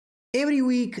Every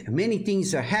week, many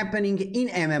things are happening in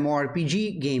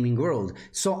MMORPG gaming world,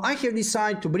 so I have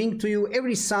decided to bring to you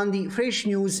every Sunday fresh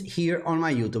news here on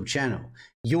my YouTube channel.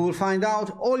 You will find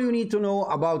out all you need to know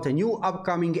about the new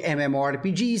upcoming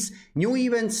MMORPGs, new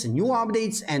events, new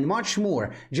updates and much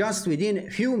more just within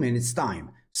few minutes time.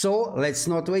 So let's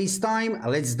not waste time,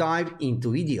 let's dive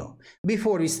into video.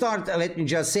 Before we start, let me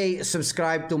just say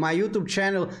subscribe to my YouTube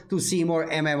channel to see more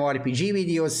MMORPG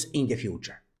videos in the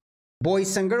future.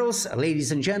 Boys and girls,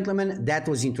 ladies and gentlemen, that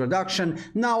was introduction.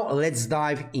 Now let's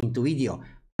dive into video.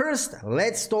 First,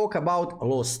 let's talk about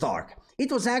Lost Ark.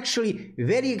 It was actually a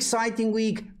very exciting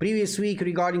week, previous week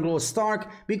regarding Lost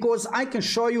Ark, because I can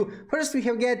show you, first we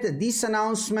have get this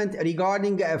announcement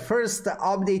regarding first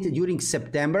update during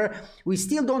September. We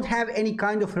still don't have any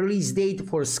kind of release date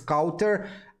for Scouter,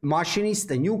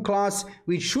 Machinist, a new class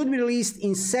which should be released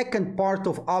in second part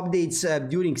of updates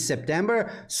during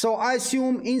September, so I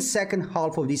assume in second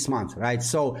half of this month, right?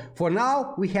 So for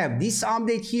now we have this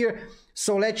update here,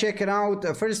 so let's check it out.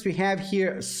 First we have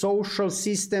here social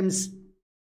systems.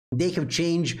 They have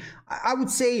changed. I would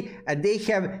say they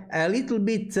have a little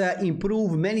bit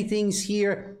improved many things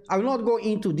here. I will not go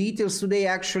into details today.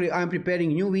 Actually, I'm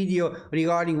preparing a new video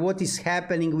regarding what is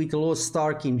happening with Lost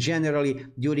Ark in generally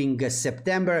during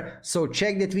September. So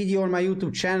check that video on my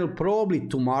YouTube channel probably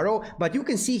tomorrow. But you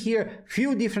can see here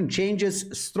few different changes,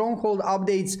 stronghold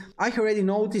updates. I already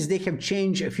noticed they have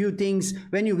changed a few things.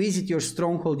 When you visit your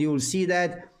stronghold, you will see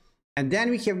that. And then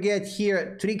we have get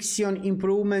here Trixion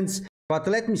improvements. But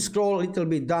let me scroll a little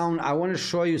bit down. I want to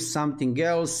show you something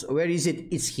else. Where is it?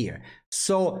 It's here.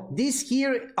 So these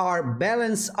here are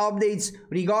balance updates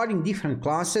regarding different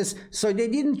classes. So they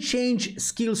didn't change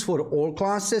skills for all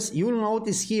classes. You'll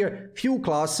notice here few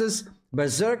classes: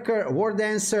 Berserker, War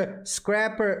Dancer,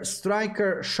 Scrapper,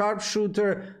 Striker,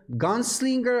 Sharpshooter,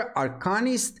 Gunslinger,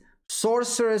 Arcanist,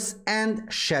 Sorceress and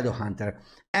Shadowhunter.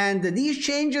 And these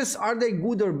changes, are they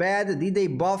good or bad? Did they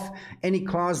buff any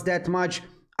class that much?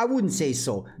 I wouldn't say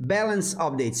so. Balance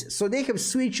updates. So they have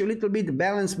switched a little bit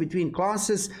balance between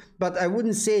classes, but I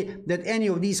wouldn't say that any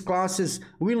of these classes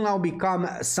will now become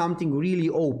something really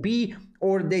OP,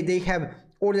 or that they have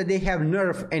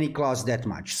nerfed any class that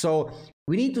much. So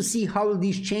we need to see how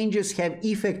these changes have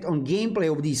effect on gameplay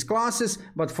of these classes,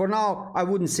 but for now I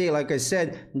wouldn't say, like I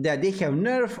said, that they have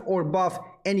nerfed or buff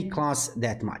any class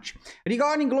that much.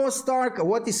 Regarding Lost Ark,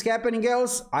 what is happening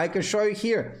else? I can show you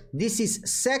here. This is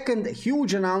second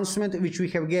huge announcement which we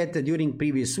have get during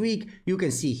previous week. You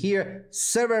can see here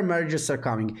server merges are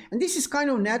coming, and this is kind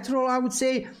of natural, I would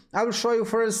say. I will show you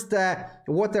first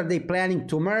what are they planning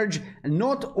to merge.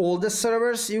 Not all the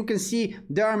servers. You can see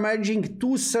they are merging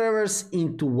two servers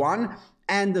into one,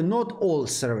 and not all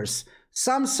servers.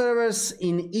 Some servers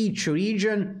in each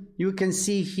region. You can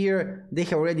see here they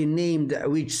have already named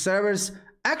which servers.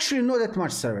 Actually not that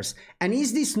much servers. And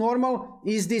is this normal?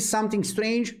 Is this something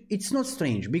strange? It's not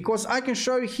strange, because I can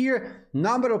show you here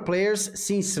number of players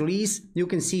since release. You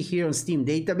can see here on Steam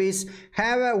database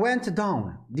have went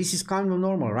down. This is kind of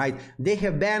normal, right? They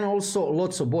have banned also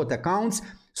lots of bot accounts,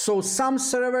 so some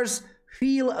servers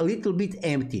feel a little bit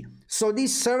empty. So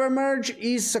this server merge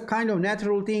is a kind of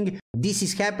natural thing. This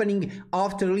is happening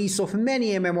after release of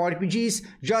many MMORPGs,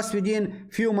 just within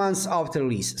few months after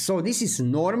release. So this is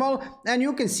normal, and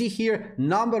you can see here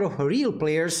number of real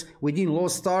players within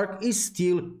Lost Ark is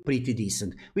still pretty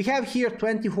decent. We have here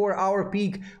 24-hour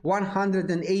peak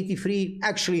 183,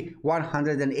 actually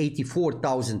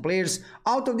 184,000 players.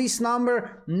 Out of this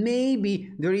number,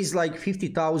 maybe there is like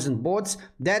 50,000 bots.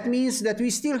 That means that we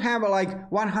still have like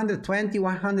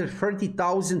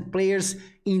 120-130,000 players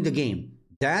in the game.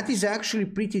 That is actually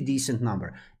pretty decent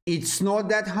number. It's not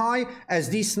that high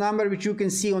as this number which you can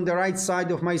see on the right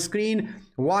side of my screen,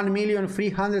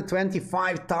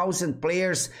 1,325,000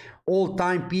 players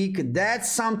all-time peak.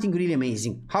 That's something really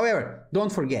amazing. However,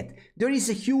 don't forget, there is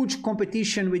a huge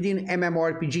competition within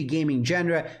MMORPG gaming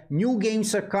genre. New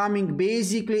games are coming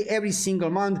basically every single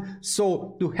month,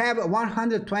 so to have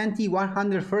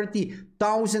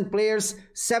 120-130,000 players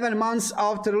 7 months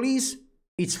after release,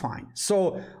 it's fine.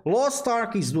 So Lost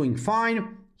Ark is doing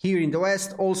fine here in the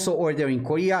West, also over there in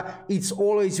Korea. It's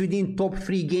always within top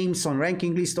 3 games on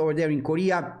ranking list over there in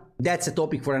Korea. That's a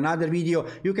topic for another video.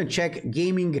 You can check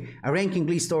gaming ranking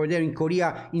list over there in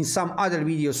Korea in some other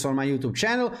videos on my YouTube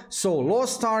channel. So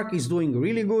Lost Ark is doing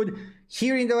really good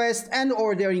here in the West and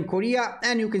over there in Korea.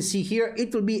 And you can see here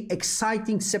it will be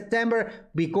exciting September,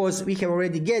 because we have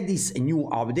already get this new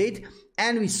update,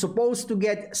 and we're supposed to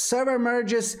get server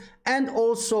merges, and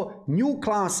also new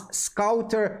class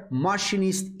Scouter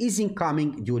Machinist is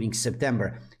incoming during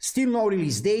September. Still no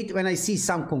release date. When I see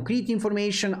some concrete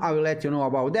information, I will let you know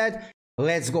about that.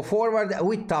 Let's go forward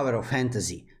with Tower of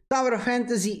Fantasy. Tower of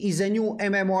Fantasy is a new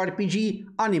MMORPG,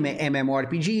 anime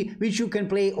MMORPG, which you can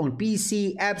play on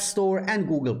PC, App Store and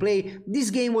Google Play. This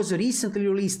game was recently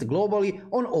released globally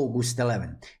on August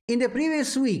 11. In the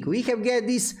previous week, we have got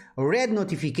this red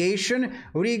notification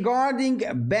regarding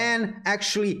ban,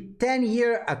 actually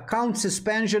 10-year account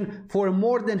suspension for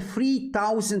more than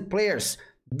 3,000 players.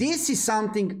 This is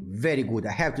something very good,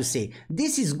 I have to say.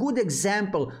 This is good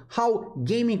example how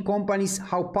gaming companies,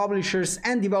 how publishers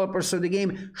and developers of the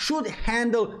game should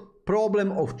handle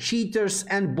problem of cheaters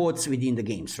and bots within the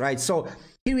games, right? So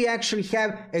here we actually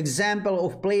have example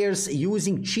of players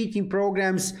using cheating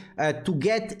programs to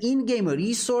get in-game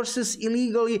resources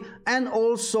illegally, and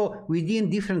also within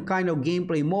different kind of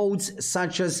gameplay modes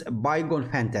such as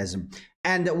Bygone Phantasm.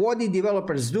 And what the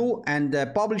developers do, and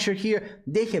the publisher here,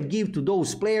 they have give to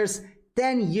those players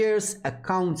 10 years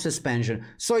account suspension.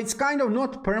 So it's kind of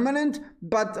not permanent,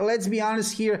 but let's be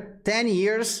honest here, 10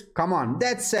 years, come on,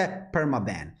 that's a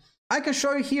permaban. I can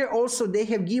show you here also they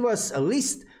have give us a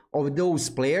list of those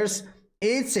players.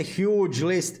 It's a huge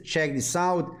list, check this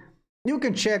out. You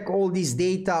can check all this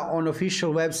data on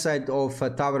official website of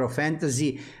Tower of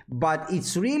Fantasy, but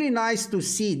it's really nice to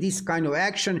see this kind of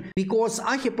action because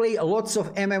I have played lots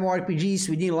of MMORPGs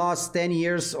within last 10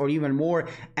 years or even more,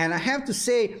 and I have to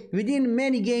say within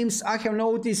many games I have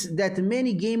noticed that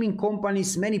many gaming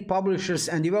companies, many publishers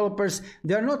and developers,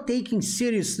 they are not taking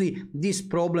seriously this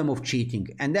problem of cheating,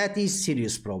 and that is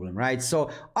serious problem, right?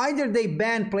 So either they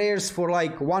ban players for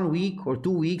like 1 week or 2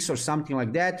 weeks or something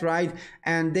like that, right?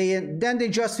 And then they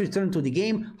just return to the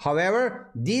game.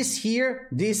 However, this here,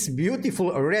 this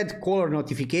beautiful red color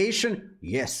notification,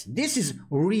 yes, this is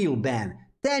real ban.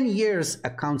 10 years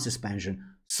account suspension.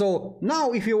 So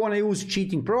now if you want to use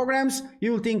cheating programs,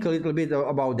 you'll think a little bit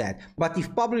about that. But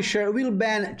if publisher will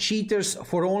ban cheaters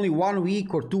for only 1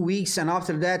 week or 2 weeks, and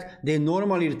after that they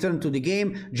normally return to the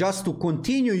game just to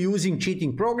continue using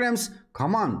cheating programs,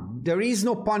 come on, there is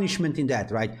no punishment in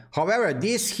that, right? However,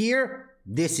 this here,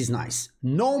 this is nice.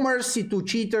 No mercy to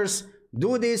cheaters.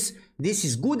 Do this. This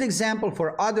is good example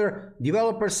for other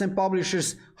developers and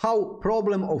publishers how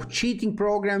problem of cheating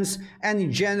programs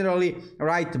and generally,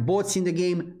 right, bots in the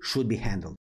game should be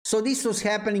handled. So this was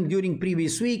happening during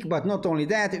previous week, but not only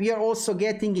that, we are also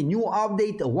getting a new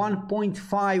update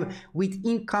 1.5 with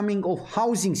incoming of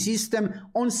housing system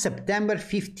on September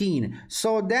 15.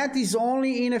 So that is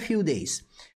only in a few days.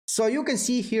 So you can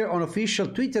see here on official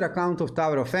Twitter account of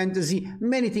Tower of Fantasy,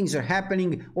 many things are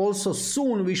happening. Also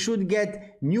soon we should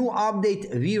get new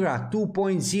update Vera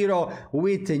 2.0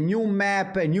 with a new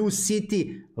map, a new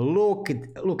city. Look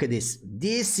at this.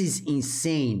 This is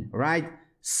insane, right?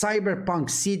 Cyberpunk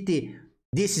city.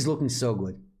 This is looking so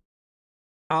good.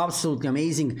 Absolutely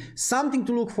amazing. Something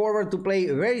to look forward to play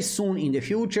very soon in the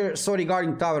future. So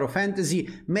regarding Tower of Fantasy,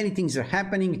 many things are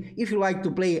happening. If you like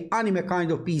to play anime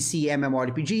kind of PC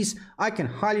MMORPGs, I can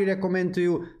highly recommend to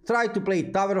you, try to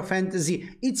play Tower of Fantasy.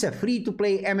 It's a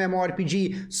free-to-play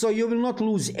MMORPG, so you will not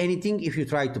lose anything if you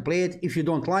try to play it. If you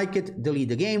don't like it, delete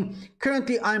the game.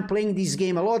 Currently, I'm playing this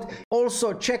game a lot.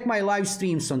 Also, check my live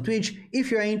streams on Twitch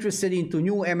if you are interested into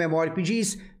new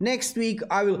MMORPGs. Next week,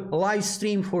 I will live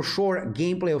stream for sure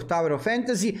gameplay of Tower of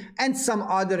Fantasy and some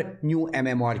other new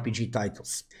MMORPG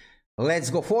titles. Let's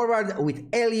go forward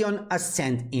with ELYON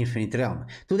Ascent Infinite Realm.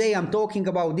 Today I'm talking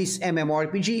about this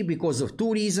MMORPG because of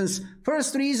two reasons.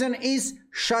 First reason is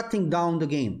shutting down the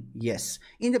game. Yes,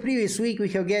 in the previous week we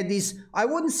have get this, I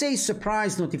wouldn't say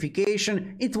surprise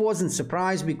notification. It wasn't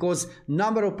surprise because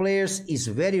number of players is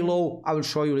very low. I will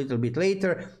show you a little bit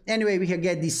later. Anyway, we have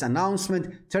get this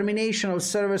announcement, termination of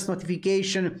service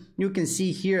notification. You can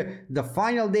see here the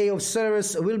final day of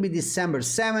service will be December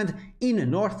 7th in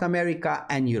North America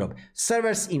and Europe.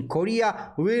 Servers in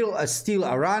Korea will still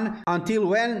run. Until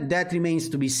when, that remains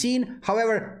to be seen.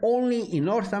 However, only in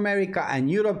North America and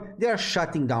Europe they are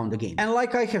shutting down the game. And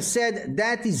like I have said,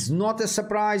 that is not a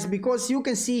surprise because you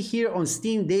can see here on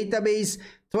Steam database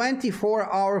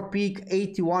 24-hour peak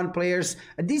 81 players.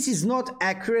 This is not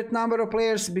accurate number of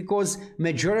players because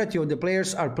majority of the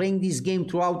players are playing this game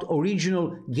throughout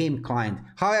original game client.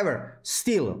 However,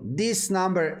 still this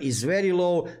number is very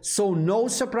low, so no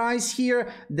surprise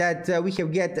here that we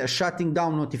have get a shutting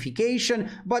down notification.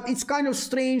 But it's kind of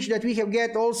strange that we have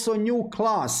get also new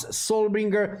class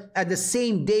Soulbringer at the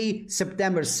same day,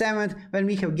 September 7th, when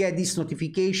we have get this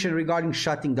notification regarding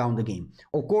shutting down the game.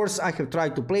 Of course, I have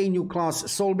tried to play new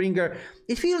class Soulbringer.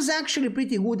 It feels actually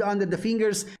pretty good under the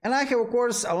fingers, and I have of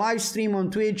course a live stream on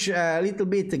Twitch, a little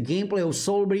bit gameplay of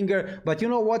Soulbringer, but you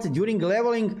know what, during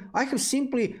leveling I have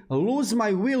simply lose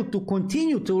my will to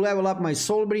continue to level up my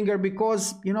Soulbringer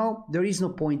because, you know, there is no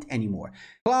point anymore.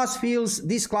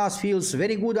 This class feels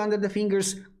very good under the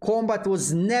fingers. Combat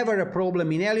was never a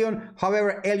problem in ELYON,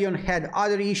 however ELYON had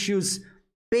other issues.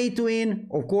 Pay to win,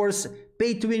 of course,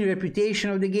 pay to win reputation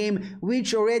of the game,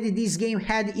 which already this game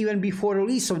had even before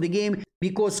release of the game,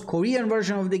 because Korean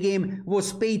version of the game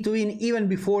was pay to win even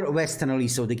before Western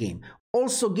release of the game.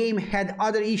 Also, game had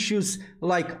other issues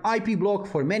like IP block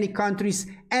for many countries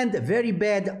and very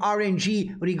bad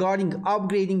RNG regarding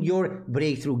upgrading your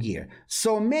breakthrough gear.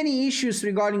 So many issues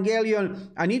regarding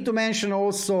ELYON. I need to mention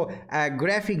also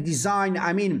graphic design,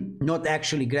 I mean not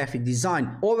actually graphic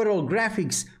design, overall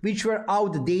graphics which were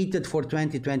outdated for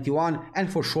 2021 and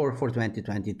for sure for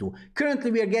 2022.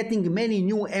 Currently we are getting many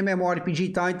new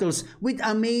MMORPG titles with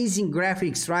amazing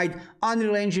graphics, right?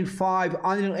 Unreal Engine 5,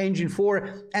 Unreal Engine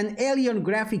 4, and ELYON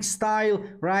graphic style,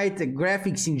 right?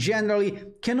 Graphics in general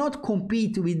cannot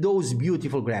compete with those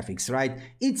beautiful graphics, right?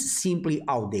 It's simply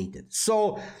outdated.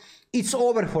 So it's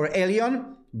over for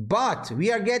ELYON, but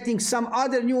we are getting some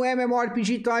other new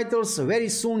MMORPG titles very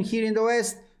soon here in the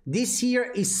West. This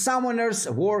here is Summoner's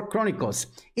War Chronicles.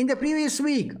 In the previous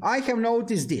week, I have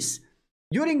noticed this.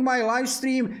 During my live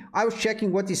stream, I was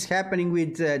checking what is happening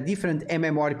with different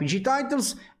MMORPG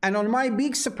titles, and on my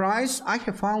big surprise, I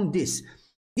have found this.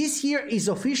 This here is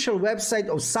official website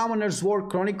of Summoner's War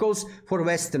Chronicles for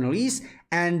Western release,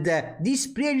 and this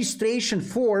pre-registration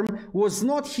form was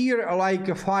not here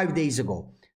like 5 days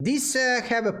ago. This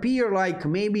have appeared like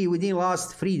maybe within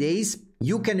last 3 days.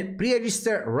 You can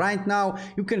pre-register right now.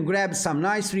 You can grab some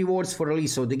nice rewards for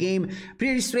release of the game.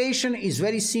 Pre-registration is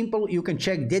very simple. You can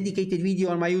check dedicated video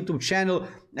on my YouTube channel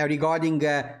regarding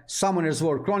Summoner's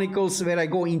War Chronicles, where I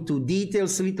go into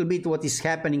details a little bit what is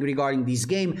happening regarding this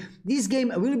game. This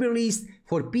game will be released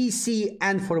for PC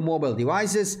and for mobile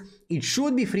devices. It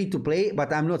should be free to play,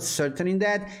 but I'm not certain in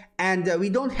that. And we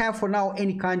don't have for now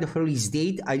any kind of release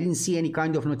date. I didn't see any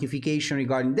kind of notification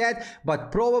regarding that,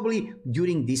 but probably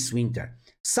during this winter.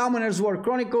 Summoner's War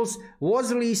Chronicles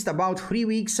was released about 3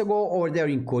 weeks ago over there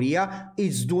in Korea.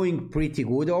 It's doing pretty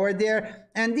good over there.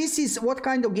 And this is what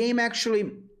kind of game actually?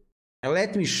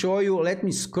 Let me show you, let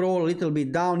me scroll a little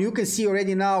bit down. You can see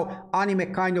already now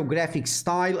anime kind of graphic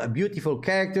style, beautiful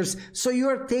characters. So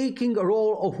you're taking a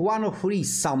role of one of 3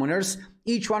 summoners.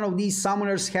 Each one of these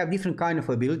summoners have different kind of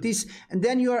abilities, and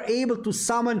then you are able to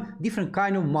summon different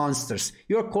kind of monsters.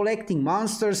 You're collecting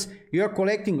monsters, you're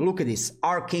collecting, look at this,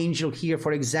 Archangel here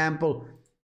for example.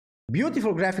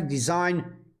 Beautiful graphic design,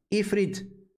 Ifrit.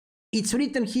 It's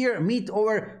written here, meet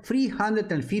over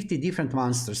 350 different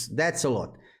monsters. That's a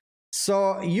lot.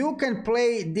 So you can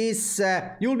play this,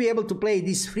 you'll be able to play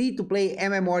this free-to-play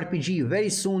MMORPG very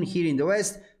soon here in the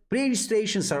West.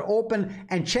 Pre-registrations are open,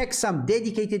 and check some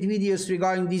dedicated videos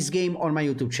regarding this game on my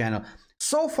YouTube channel.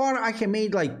 So far I have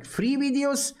made like 3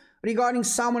 videos regarding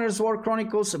Summoner's War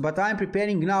Chronicles, but I'm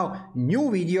preparing now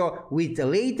new video with the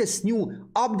latest new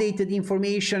updated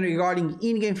information regarding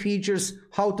in-game features,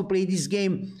 how to play this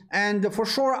game, and for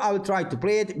sure I will try to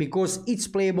play it because it's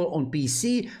playable on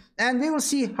PC. And we will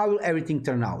see how will everything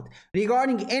turn out.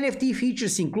 Regarding NFT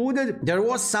features included, there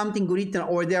was something written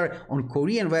over there on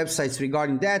Korean websites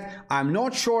regarding that. I'm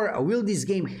not sure will this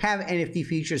game have NFT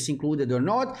features included or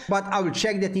not, but I will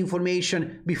check that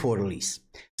information before release.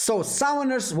 So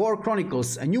Summoner's War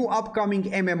Chronicles, a new upcoming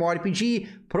MMORPG.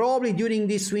 Probably during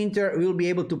this winter we'll be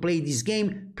able to play this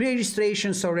game.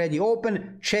 Pre-registrations already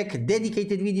open. Check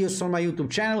dedicated videos on my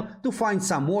YouTube channel to find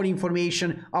some more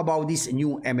information about this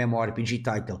new MMORPG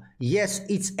title. Yes,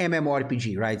 it's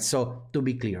MMORPG, right? So to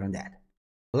be clear on that.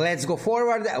 Let's go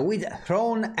forward with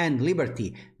Throne and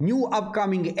Liberty, new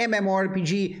upcoming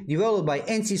MMORPG developed by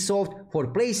NCSoft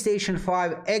for PlayStation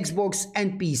 5, Xbox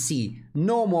and PC.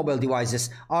 No mobile devices.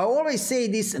 I always say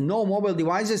this, no mobile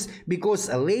devices, because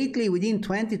lately within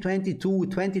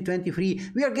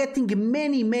 2022-2023 we are getting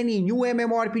many new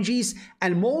MMORPGs,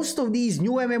 and most of these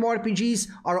new MMORPGs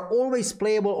are always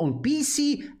playable on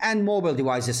PC and mobile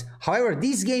devices. However,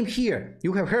 this game here,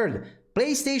 you have heard,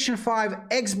 PlayStation 5,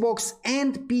 Xbox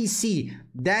and PC.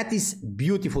 That is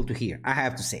beautiful to hear, I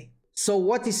have to say. So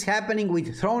what is happening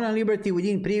with Throne and Liberty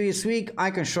within previous week,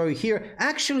 I can show you here.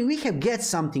 Actually, we have get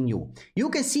something new. You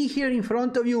can see here in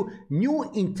front of you, new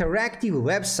interactive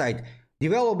website.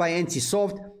 developed by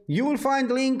NCSoft. You will find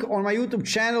the link on my YouTube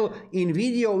channel in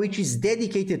video which is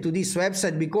dedicated to this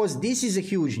website, because this is a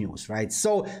huge news, right?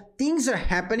 So things are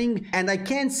happening, and I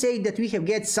can't say that we have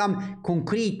get some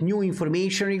concrete new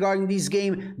information regarding this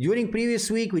game. During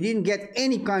previous week we didn't get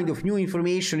any kind of new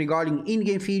information regarding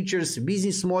in-game features,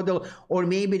 business model, or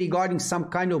maybe regarding some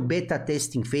kind of beta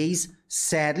testing phase,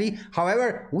 sadly.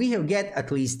 However, we have get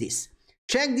at least this.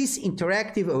 Check this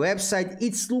interactive website,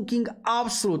 it's looking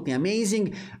absolutely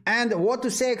amazing, and what to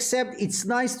say except it's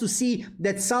nice to see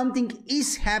that something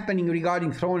is happening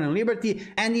regarding Throne and Liberty,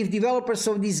 and if developers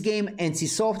of this game,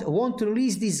 NCSoft, want to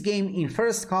release this game in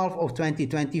first half of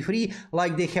 2023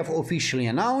 like they have officially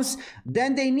announced,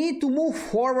 then they need to move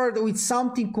forward with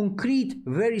something concrete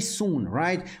very soon,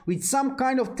 right? With some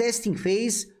kind of testing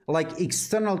phase, like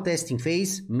external testing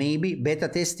phase, maybe beta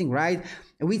testing, right?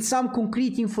 With some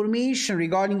concrete information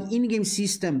regarding in-game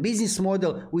system, business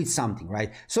model, with something,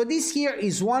 right? So this here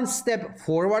is one step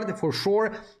forward for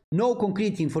sure. No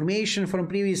concrete information from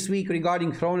previous week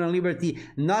regarding Throne and Liberty,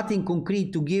 nothing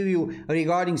concrete to give you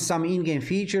regarding some in-game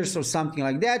features or something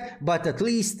like that, but at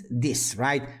least this,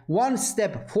 right? One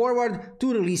step forward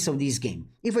to release of this game.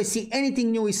 If I see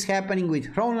anything new is happening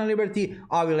with Throne and Liberty,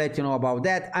 I will let you know about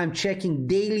that. I'm checking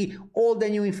daily all the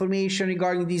new information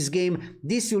regarding this game.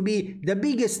 This will be the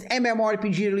biggest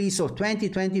MMORPG release of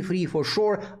 2023 for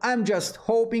sure. I'm just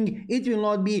hoping it will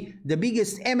not be the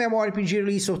biggest MMORPG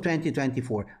release of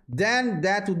 2024. Then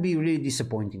that would be really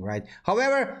disappointing, right?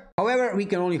 However, we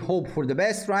can only hope for the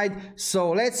best, right?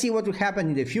 So let's see what will happen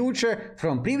in the future.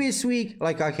 From previous week,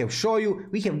 like I have shown you,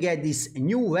 we have get this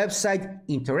new website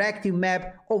interactive map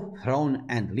of Throne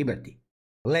and Liberty.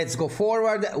 Let's go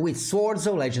forward with Swords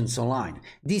of Legends Online.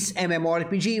 This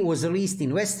MMORPG was released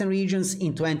in Western regions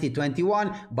in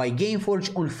 2021 by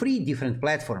Gameforge on 3 different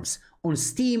platforms: on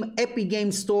Steam, Epic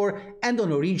Games Store, and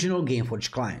on original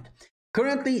Gameforge client.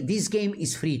 Currently, this game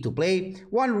is free to play,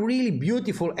 one really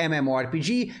beautiful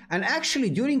MMORPG, and actually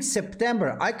during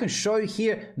September I can show you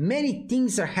here many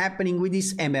things are happening with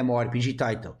this MMORPG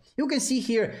title. You can see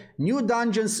here new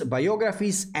dungeons,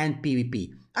 biographies, and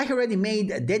PvP. I have already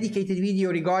made a dedicated video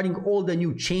regarding all the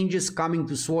new changes coming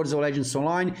to Swords of Legends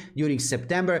Online during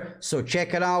September, so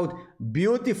check it out.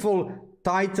 Beautiful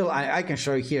title, I can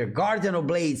show you here: Garden of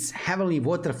Blades, Heavenly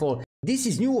Waterfall. This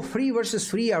is new 3 vs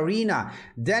 3 arena.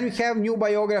 Then we have new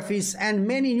biographies and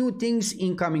many new things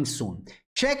incoming soon.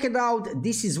 Check it out.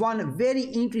 This is one very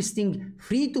interesting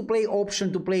free-to-play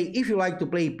option to play if you like to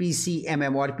play PC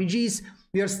MMORPGs.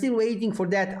 We are still waiting for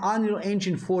that Unreal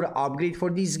Engine 4 upgrade for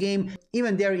this game.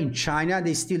 Even there in China,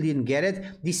 they still didn't get it.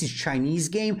 This is Chinese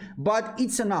game, but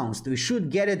it's announced. We should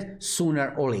get it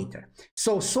sooner or later.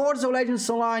 So Swords of Legends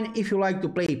Online, if you like to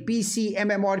play PC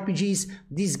MMORPGs,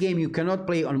 this game you cannot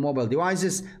play on mobile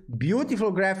devices.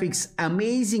 Beautiful graphics,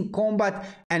 amazing combat,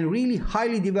 and really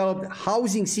highly developed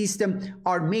housing system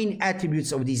are main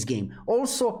attributes of this game.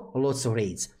 Also, lots of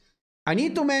raids. I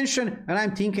need to mention, and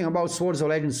I'm thinking about Swords of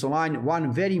Legends Online,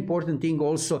 one very important thing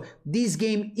also: this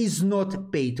game is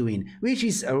not pay to win, which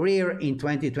is rare in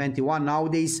 2021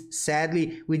 nowadays.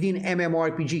 Sadly, within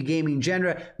MMORPG gaming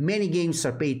genre, many games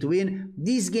are pay to win.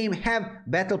 This game have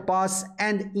Battle Pass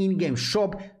and in-game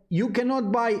shop. You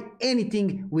cannot buy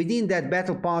anything within that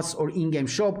Battle Pass or in-game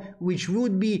shop, which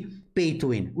would be pay to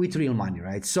win with real money,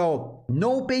 right? So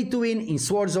no pay to win in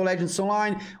Swords of Legends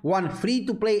Online, one free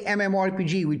to play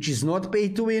MMORPG which is not pay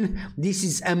to win. This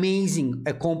is amazing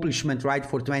accomplishment, right,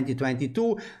 for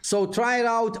 2022. So try it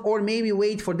out, or maybe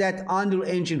wait for that Unreal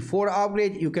Engine 4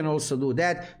 upgrade. You can also do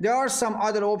that. There are some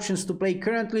other options to play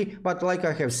currently, but like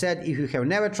I have said, if you have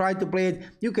never tried to play it,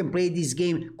 you can play this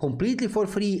game completely for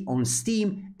free on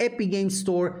Steam, Epic Games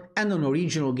Store, and on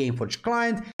original Gameforge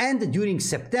client. And during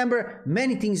September,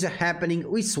 many things are happening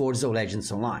with Swords of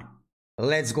Legends Online.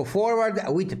 Let's go forward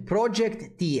with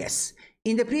Project TS.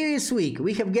 In the previous week,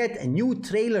 we have get a new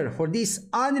trailer for this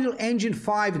Unreal Engine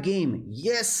 5 game.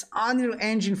 Yes, Unreal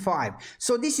Engine 5.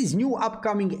 So this is new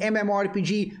upcoming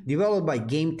MMORPG developed by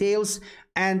Game Tales.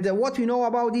 And what we know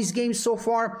about this game so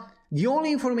far, the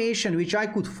only information which I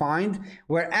could find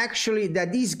were actually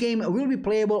that this game will be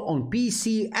playable on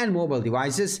PC and mobile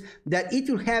devices, that it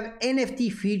will have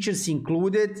NFT features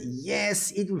included.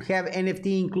 Yes, it will have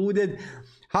NFT included.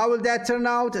 How will that turn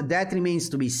out? That remains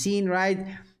to be seen, right?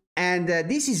 And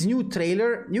this is new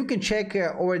trailer. You can check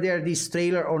over there this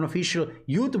trailer on official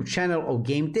YouTube channel of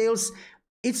Game Tales.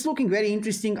 It's looking very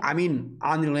interesting. I mean,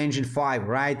 Unreal Engine 5,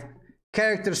 right?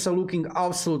 Characters are looking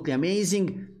absolutely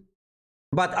amazing.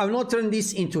 But I'll not turn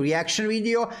this into reaction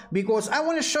video because I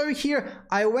want to show you here.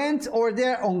 I went over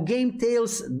there on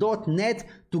gametales.net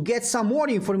to get some more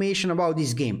information about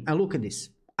this game. And look at this.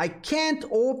 I can't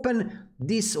open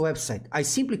this website. I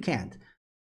simply can't.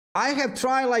 I have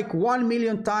tried like 1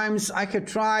 million times. I have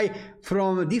tried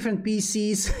from different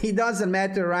PCs. It doesn't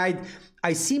matter, right?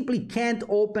 I simply can't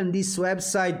open this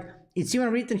website. It's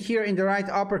even written here in the right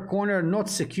upper corner, not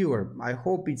secure. I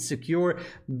hope it's secure,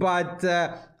 but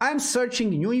I'm searching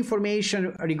new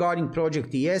information regarding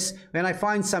Project TS. When I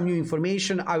find some new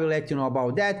information, I will let you know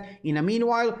about that. In the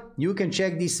meanwhile, you can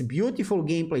check this beautiful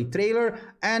gameplay trailer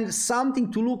and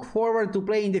something to look forward to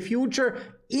play in the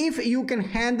future if you can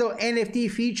handle NFT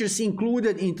features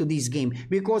included into this game,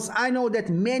 because I know that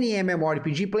many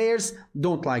MMORPG players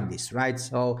don't like this, right?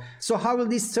 So how will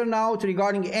this turn out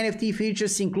regarding NFT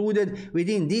features included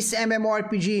within this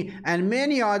MMORPG and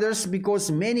many others,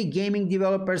 because many gaming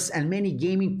developers and many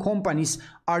gaming companies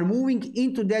are moving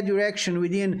into that direction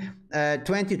within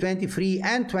 2023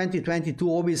 and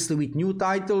 2022, obviously with new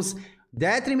titles.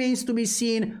 That remains to be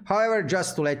seen. However,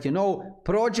 just to let you know,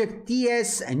 Project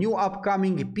TS, a new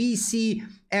upcoming PC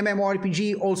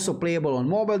MMORPG, also playable on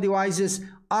mobile devices,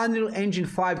 Unreal Engine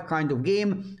 5 kind of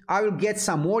game. I will get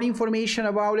some more information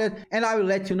about it and I will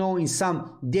let you know in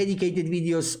some dedicated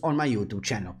videos on my YouTube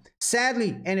channel.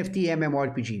 Sadly, NFT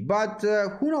MMORPG, but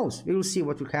who knows? We will see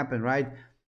what will happen, right?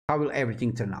 How will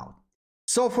everything turn out?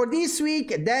 So for this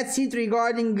week, that's it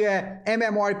regarding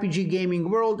MMORPG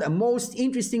gaming world. Most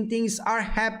interesting things are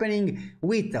happening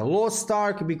with Lost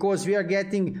Ark, because we are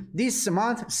getting this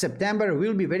month, September,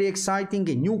 will be very exciting.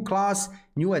 A new class,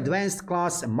 new advanced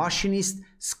class, Machinist,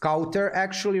 Scouter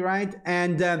actually, right?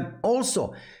 And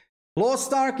also,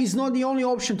 Lost Ark is not the only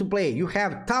option to play. You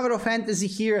have Tower of Fantasy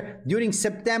here during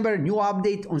September, new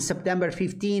update on September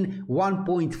 15,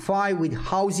 1.5 with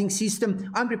housing system.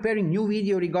 I'm preparing new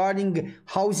video regarding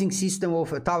housing system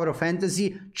of Tower of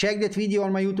Fantasy. Check that video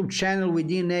on my YouTube channel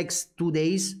within next 2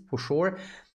 days for sure.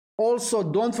 Also,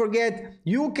 don't forget,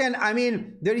 you can,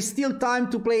 there is still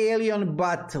time to play ELYON,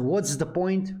 but what's the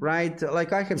point, right?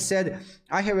 Like I have said,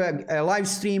 I have a live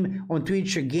stream on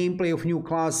Twitch, a gameplay of new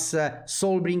class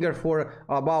Soulbringer for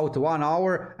about 1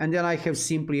 hour, and then I have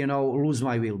simply, lose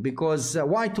my will, because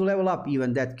why to level up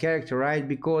even that character, right?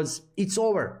 Because it's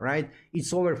over, right?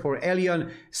 It's over for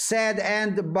ELYON. Sad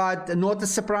end, but not a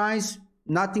surprise.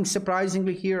 Nothing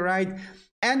surprisingly here, right?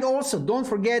 And also, don't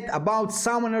forget about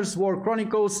Summoner's War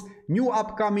Chronicles, new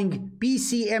upcoming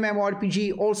PC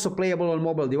MMORPG, also playable on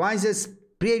mobile devices.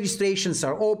 Pre-registrations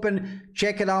are open.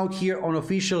 Check it out here on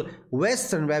official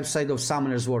Western website of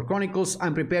Summoner's War Chronicles.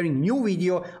 I'm preparing new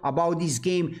video about this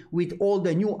game with all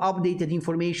the new updated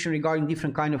information regarding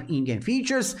different kind of in-game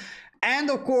features. And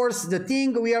of course, the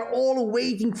thing we are all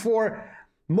waiting for,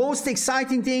 most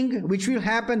exciting thing, which will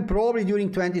happen probably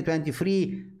during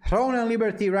 2023, Throne and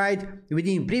Liberty, right?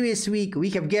 Within previous week,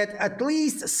 we have get at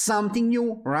least something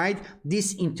new, right?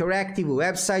 This interactive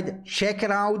website, check it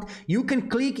out. You can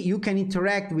click, you can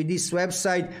interact with this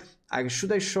website.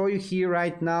 Should I show you here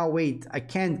right now? Wait, I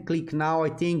can't click now. I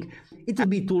think it will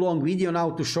be too long video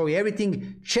now to show you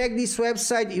everything. Check this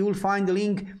website. You will find the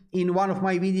link in one of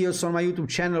my videos on my YouTube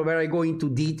channel where I go into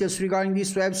details regarding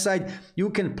this website.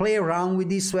 You can play around with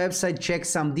this website, check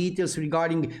some details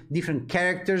regarding different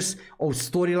characters or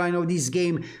storyline of this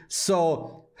game.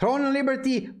 So Throne and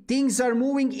Liberty, things are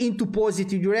moving into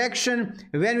positive direction.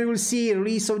 When we will see a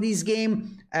release of this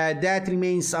game, that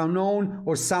remains unknown,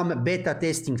 or some beta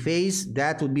testing phase.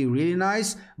 That would be really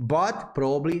nice, but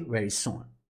probably very soon.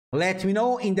 Let me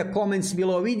know in the comments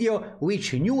below video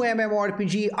which new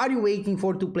MMORPG are you waiting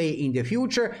for to play in the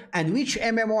future, and which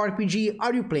MMORPG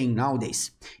are you playing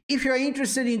nowadays. If you are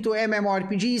interested into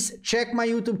MMORPGs, check my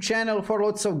YouTube channel for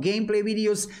lots of gameplay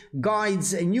videos,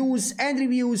 guides, news and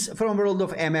reviews from world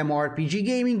of MMORPG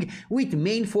gaming, with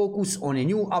main focus on a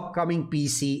new upcoming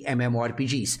PC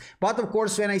MMORPGs. But of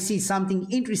course, when I see something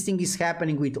interesting is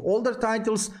happening with older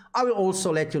titles, I will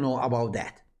also let you know about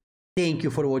that. Thank you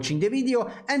for watching the video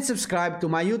and subscribe to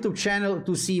my YouTube channel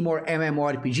to see more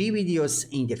MMORPG videos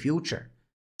in the future.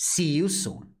 See you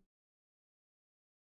soon.